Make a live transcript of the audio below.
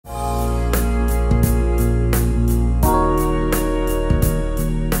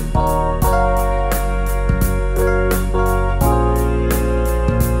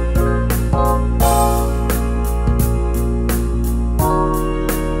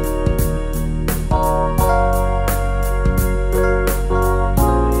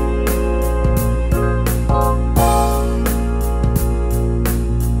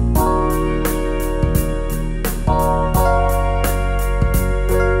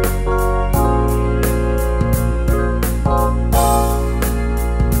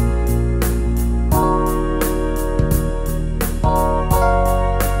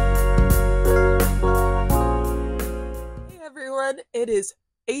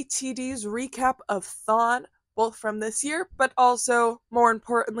ATD's recap of THON, both from this year, but also, more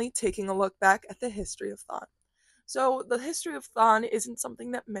importantly, taking a look back at the history of THON. So, the history of THON isn't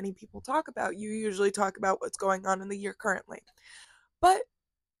something that many people talk about. You usually talk about what's going on in the year currently. But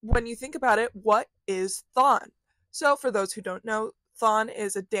when you think about it, what is THON? So, for those who don't know, THON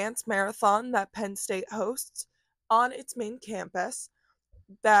is a dance marathon that Penn State hosts on its main campus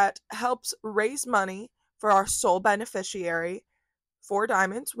that helps raise money for our sole beneficiary, Four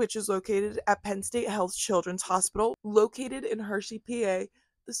Diamonds, which is located at Penn State Health Children's Hospital, located in Hershey, PA,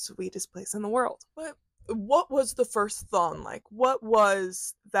 the sweetest place in the world. But what was the first THON like? What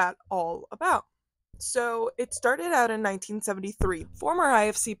was that all about? So it started out in 1973. Former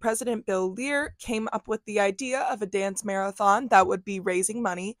IFC President Bill Lear came up with the idea of a dance marathon that would be raising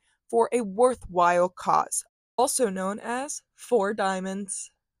money for a worthwhile cause, also known as Four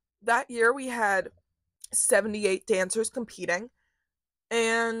Diamonds. That year we had 78 dancers competing,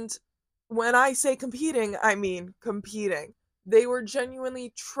 and when I say competing, I mean competing. They were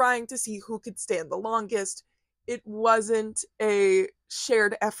genuinely trying to see who could stand the longest. It wasn't a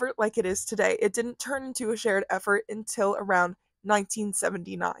shared effort like it is today. It didn't turn into a shared effort until around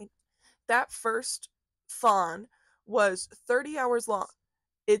 1979. That first THON was 30 hours long.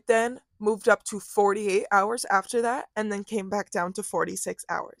 It then moved up to 48 hours after that, and then came back down to 46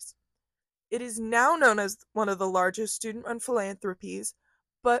 hours. It is now known as one of the largest student-run philanthropies,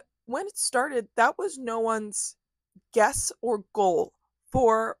 but when it started, that was no one's guess or goal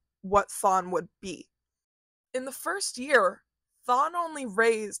for what THON would be. In the first year, THON only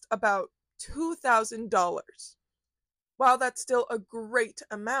raised about $2,000. While that's still a great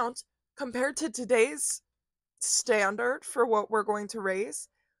amount, compared to today's standard for what we're going to raise,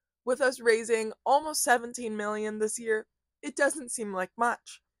 with us raising almost 17 million this year, it doesn't seem like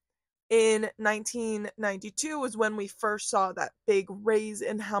much. In 1992 was when we first saw that big raise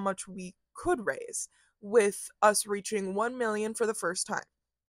in how much we could raise, with us reaching 1 million for the first time.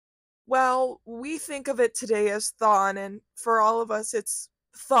 Well, we think of it today as THON, and for all of us, it's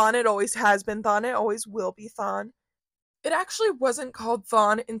THON. It always has been THON. It always will be THON. It actually wasn't called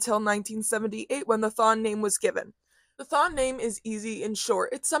THON until 1978 when the THON name was given. The THON name is easy and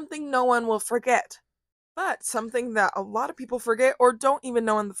short. It's something no one will forget. But something that a lot of people forget or don't even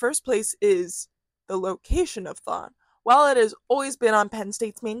know in the first place is the location of THON. While it has always been on Penn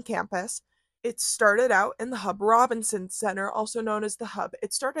State's main campus, it started out in the Hub Robinson Center, also known as the Hub.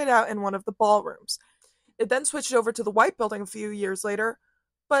 It started out in one of the ballrooms. It then switched over to the White Building a few years later,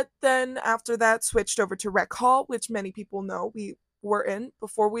 but then after that switched over to Rec Hall, which many people know we were in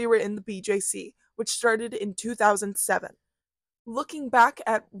before we were in the BJC, which started in 2007. Looking back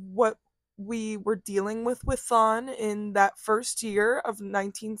at what we were dealing with THON in that first year of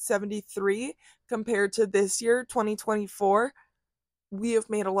 1973 compared to this year, 2024, we have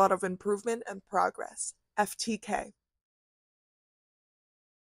made a lot of improvement and progress. FTK.